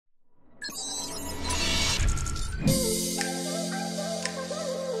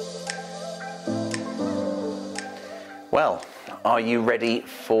Well, are you ready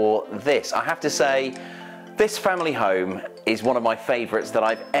for this? I have to say, this family home is one of my favourites that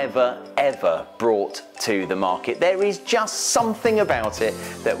I've ever brought to the market. There is just something about it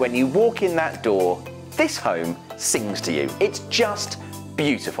that when you walk in that door, this home sings to you. It's just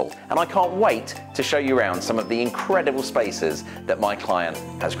beautiful, and I can't wait to show you around some of the incredible spaces that my client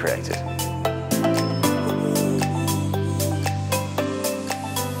has created.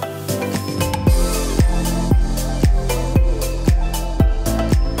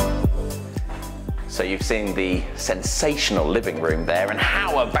 So you've seen the sensational living room there, and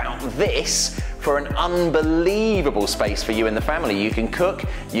how about this for an unbelievable space for you and the family? You can cook,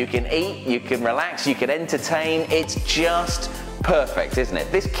 you can eat, you can relax, you can entertain. It's just perfect, isn't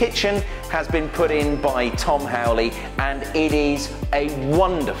it? This kitchen has been put in by Tom Howley, and it is a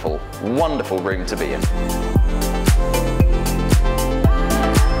wonderful, wonderful room to be in.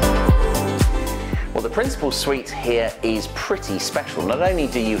 Well, the principal suite here is pretty special. Not only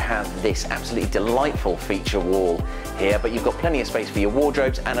do you have this absolutely delightful feature wall here, but you've got plenty of space for your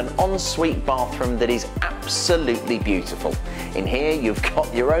wardrobes and an ensuite bathroom that is absolutely beautiful. In here, you've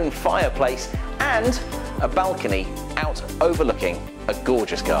got your own fireplace and a balcony out overlooking a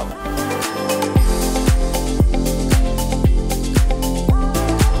gorgeous garden.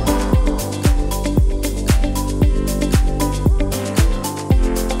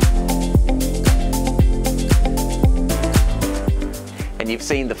 You've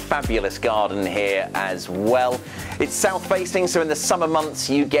seen the fabulous garden here as well. It's south facing, so in the summer months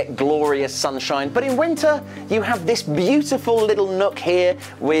you get glorious sunshine, but in winter you have this beautiful little nook here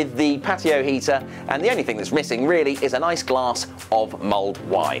with the patio heater, and the only thing that's missing really is a nice glass of mulled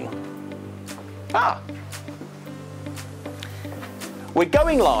wine. We're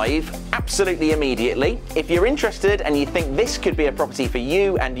going live absolutely immediately. If you're interested and you think this could be a property for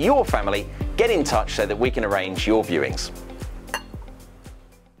you and your family, get in touch so that we can arrange your viewings.